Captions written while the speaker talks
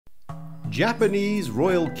Japanese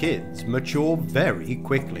royal kids mature very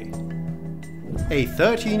quickly. A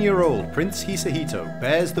 13-year-old Prince Hisahito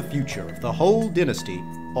bears the future of the whole dynasty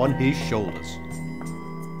on his shoulders.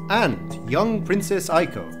 And young Princess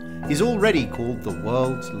Aiko is already called the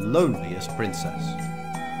world's loneliest princess.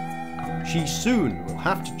 She soon will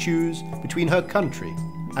have to choose between her country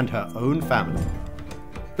and her own family.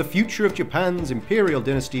 The future of Japan's imperial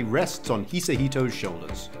dynasty rests on Hisahito's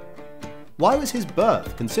shoulders. Why was his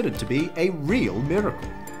birth considered to be a real miracle?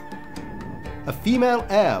 A female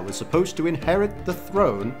heir was supposed to inherit the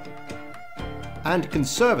throne, and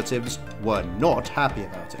conservatives were not happy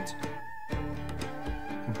about it.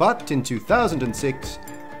 But in 2006,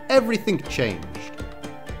 everything changed,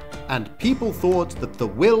 and people thought that the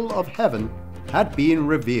will of heaven had been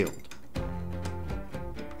revealed.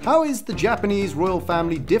 How is the Japanese royal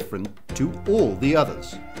family different to all the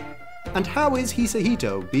others? And how is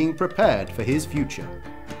Hisahito being prepared for his future?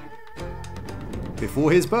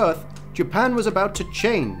 Before his birth, Japan was about to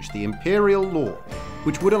change the imperial law,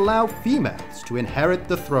 which would allow females to inherit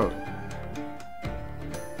the throne.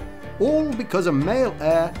 All because a male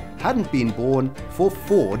heir hadn't been born for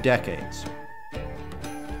 4 decades.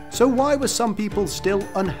 So why were some people still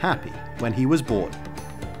unhappy when he was born?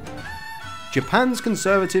 Japan's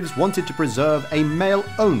conservatives wanted to preserve a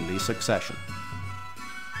male-only succession.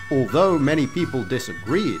 Although many people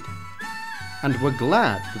disagreed, and were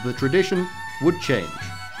glad that the tradition would change.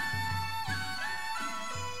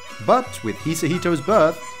 But with Hisahito's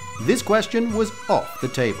birth, this question was off the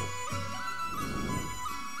table.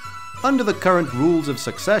 Under the current rules of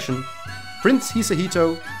succession, Prince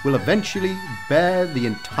Hisahito will eventually bear the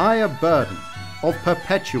entire burden of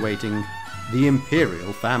perpetuating the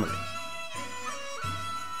imperial family.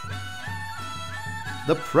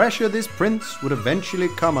 The pressure this prince would eventually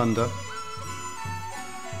come under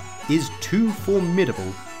is too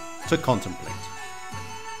formidable to contemplate.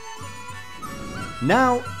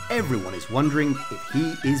 Now everyone is wondering if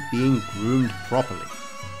he is being groomed properly.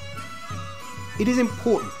 It is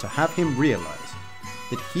important to have him realize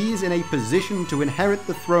that he is in a position to inherit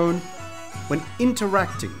the throne when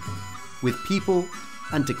interacting with people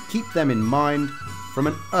and to keep them in mind from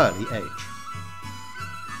an early age.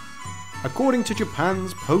 According to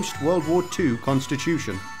Japan's post-World War II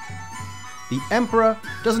constitution, the emperor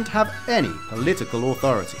doesn't have any political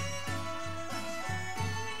authority.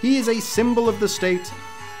 He is a symbol of the state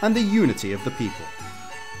and the unity of the people.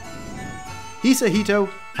 Hisahito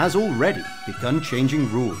has already begun changing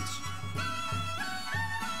rules.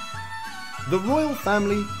 The royal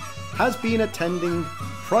family has been attending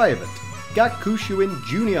private Gakushuin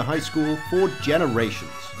Junior High School for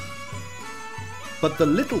generations. But the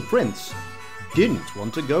little prince didn't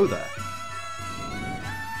want to go there.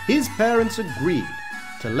 His parents agreed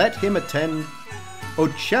to let him attend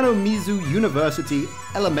Ochanomizu University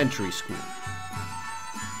Elementary School,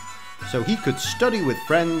 so he could study with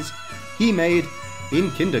friends he made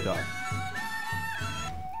in kindergarten.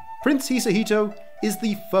 Prince Hisahito is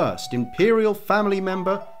the first imperial family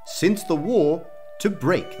member since the war to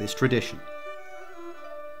break this tradition.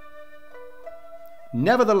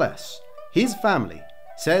 Nevertheless, his family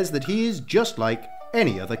says that he is just like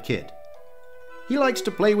any other kid. He likes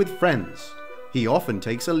to play with friends, he often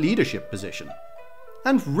takes a leadership position,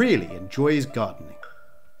 and really enjoys gardening.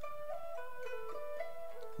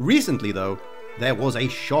 Recently though, there was a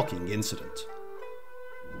shocking incident.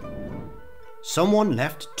 Someone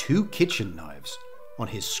left 2 kitchen knives on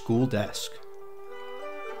his school desk.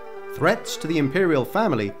 Threats to the imperial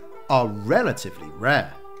family are relatively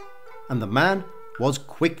rare, and the man was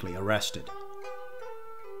quickly arrested.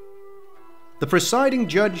 The presiding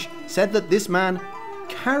judge said that this man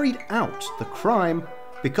carried out the crime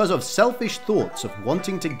because of selfish thoughts of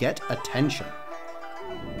wanting to get attention.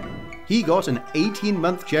 He got an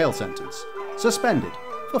 18-month jail sentence, suspended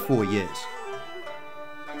for 4 years.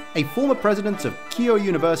 A former president of Keio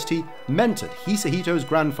University mentored Hisahito's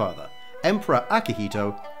grandfather, Emperor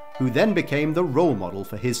Akihito, who then became the role model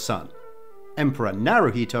for his son, Emperor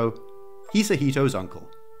Naruhito, Hisahito's uncle.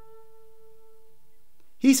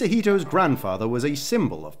 Hisahito's grandfather was a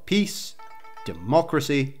symbol of peace,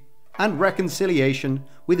 democracy, and reconciliation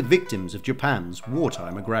with victims of Japan's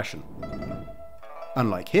wartime aggression.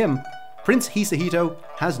 Unlike him, Prince Hisahito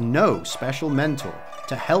has no special mentor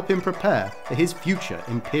to help him prepare for his future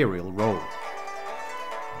imperial role.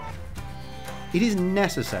 It is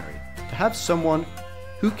necessary to have someone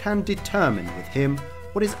who can determine with him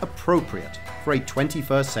what is appropriate for a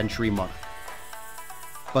 21st century monarch.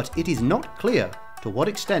 But it is not clear to what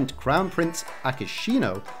extent Crown Prince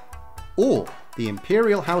Akishino or the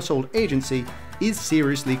Imperial Household Agency is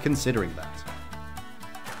seriously considering that.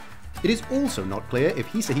 It is also not clear if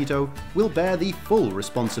Hisahito will bear the full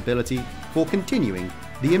responsibility for continuing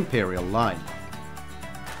the imperial line.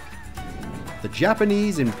 The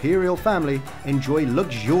Japanese imperial family enjoy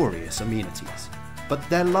luxurious amenities, but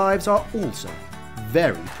their lives are also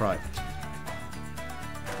very private.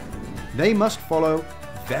 They must follow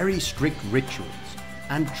very strict rituals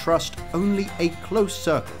and trust only a close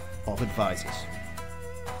circle of advisors.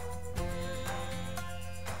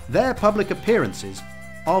 Their public appearances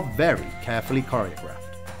are very carefully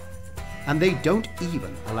choreographed, and they don't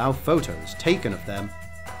even allow photos taken of them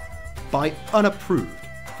by unapproved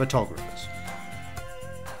photographers.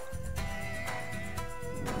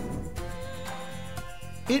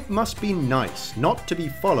 It must be nice not to be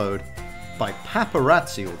followed by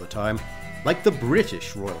paparazzi all the time, like the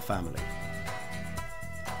British royal family.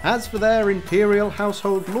 As for their imperial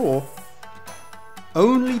household law,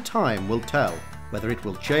 only time will tell whether it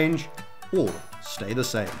will change or stay the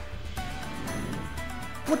same.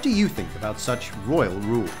 What do you think about such royal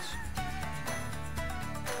rules?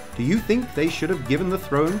 Do you think they should have given the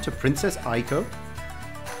throne to Princess Aiko?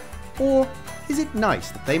 Or is it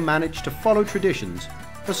nice that they managed to follow traditions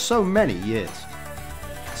for so many years?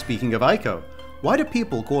 Speaking of Aiko, why do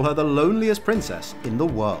people call her the loneliest princess in the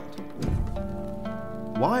world?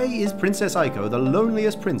 Why is Princess Aiko the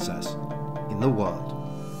loneliest princess in the world?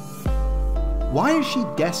 Why is she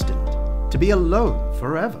destined to be alone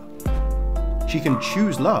forever? She can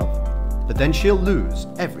choose love, but then she'll lose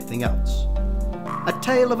everything else. A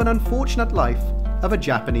tale of an unfortunate life of a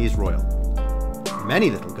Japanese royal.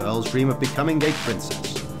 Many little girls dream of becoming a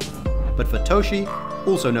princess. But for Toshi,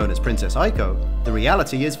 also known as Princess Aiko, the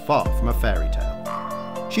reality is far from a fairy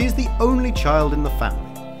tale. She is the only child in the family.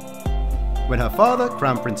 When her father,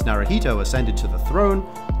 Crown Prince Naruhito, ascended to the throne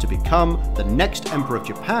to become the next Emperor of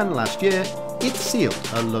Japan last year, it sealed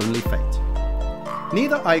her lonely fate.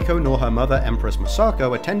 Neither Aiko nor her mother, Empress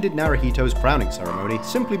Masako, attended Naruhito's crowning ceremony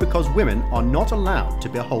simply because women are not allowed to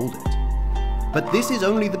behold it. But this is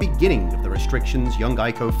only the beginning of the restrictions young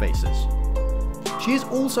Aiko faces. She is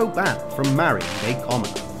also banned from marrying a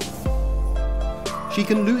commoner. She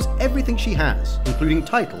can lose everything she has, including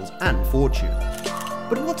titles and fortune.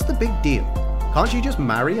 But what's the big deal? Can't she just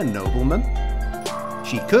marry a nobleman?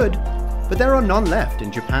 She could, but there are none left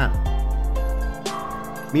in Japan.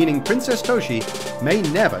 Meaning Princess Toshi may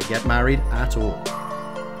never get married at all.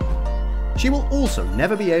 She will also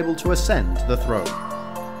never be able to ascend to the throne,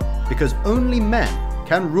 because only men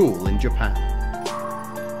can rule in Japan.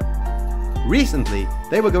 Recently,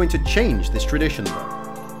 they were going to change this tradition though.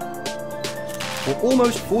 For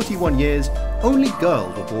almost 41 years, only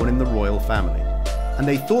girls were born in the royal family, and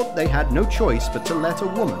they thought they had no choice but to let a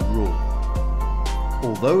woman rule.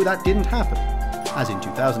 Although that didn't happen, as in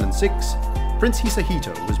 2006, Prince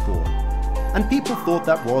Hisahito was born, and people thought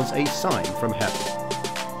that was a sign from heaven.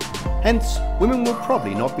 Hence, women will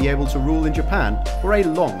probably not be able to rule in Japan for a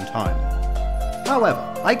long time. However,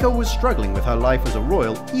 Aiko was struggling with her life as a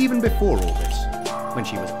royal even before all this. When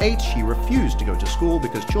she was 8, she refused to go to school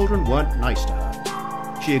because children weren't nice to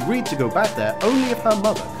her. She agreed to go back there only if her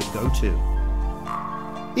mother could go too.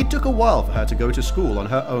 It took a while for her to go to school on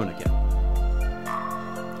her own again.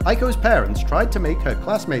 Aiko's parents tried to make her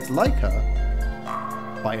classmates like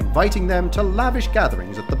her by inviting them to lavish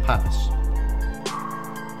gatherings at the palace.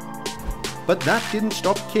 But that didn't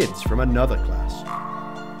stop kids from another class.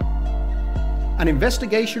 An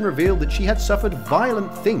investigation revealed that she had suffered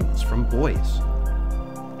violent things from boys.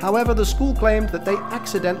 However, the school claimed that they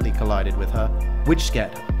accidentally collided with her, which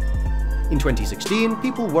scared her. In 2016,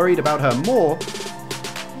 people worried about her more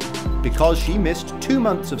because she missed 2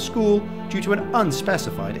 months of school due to an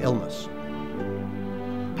unspecified illness.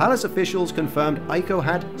 Palace officials confirmed Aiko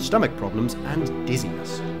had stomach problems and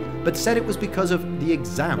dizziness, but said it was because of the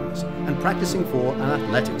exams and practicing for an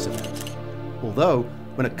athletics event. Although,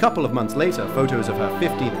 when a couple of months later photos of her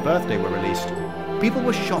 15th birthday were released, people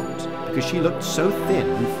were shocked because she looked so thin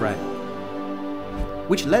and frail,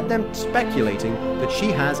 which led them speculating that she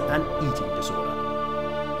has an eating disorder.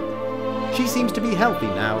 She seems to be healthy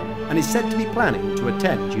now and is said to be planning to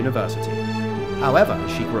attend university. However,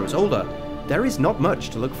 as she grows older, there is not much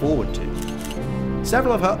to look forward to.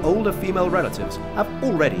 Several of her older female relatives have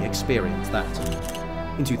already experienced that.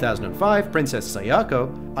 In 2005, Princess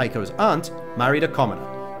Sayako, Aiko's aunt, married a commoner.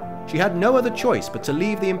 She had no other choice but to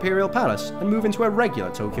leave the imperial palace and move into a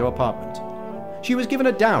regular Tokyo apartment. She was given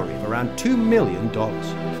a dowry of around $2 million.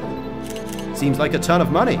 Seems like a ton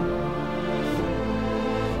of money.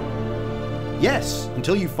 Yes,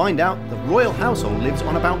 until you find out the royal household lives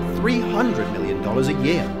on about $300 million a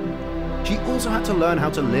year. She also had to learn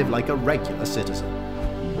how to live like a regular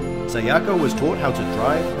citizen. Sayako was taught how to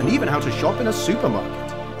drive and even how to shop in a supermarket.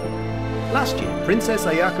 Last year, Princess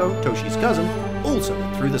Ayako, Toshi's cousin, also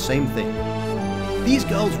went through the same thing. These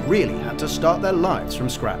girls really had to start their lives from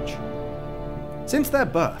scratch. Since their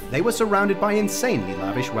birth, they were surrounded by insanely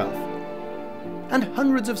lavish wealth, and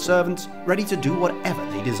hundreds of servants ready to do whatever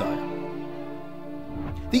they desire.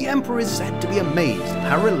 The Emperor is said to be amazed at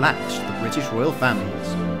how relaxed the British royal family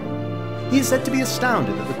is. He is said to be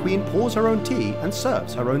astounded that the Queen pours her own tea and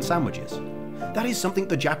serves her own sandwiches. That is something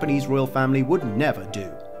the Japanese royal family would never do.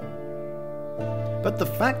 But the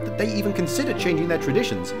fact that they even consider changing their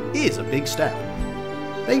traditions is a big step.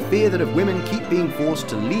 They fear that if women keep being forced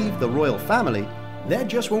to leave the royal family, there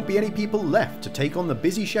just won't be any people left to take on the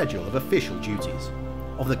busy schedule of official duties.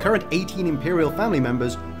 Of the current 18 imperial family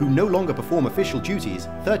members who no longer perform official duties,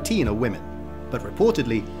 13 are women. But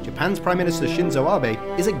reportedly, Japan's Prime Minister Shinzo Abe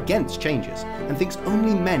is against changes and thinks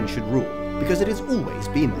only men should rule, because it has always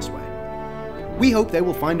been this way. We hope they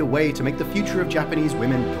will find a way to make the future of Japanese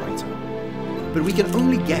women brighter. But we can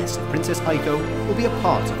only guess if Princess Aiko will be a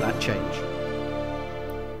part of that change.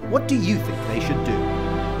 What do you think they should do?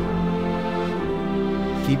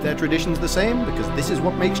 Keep their traditions the same because this is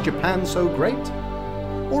what makes Japan so great?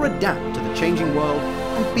 Or adapt to the changing world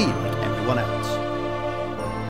and be like everyone else?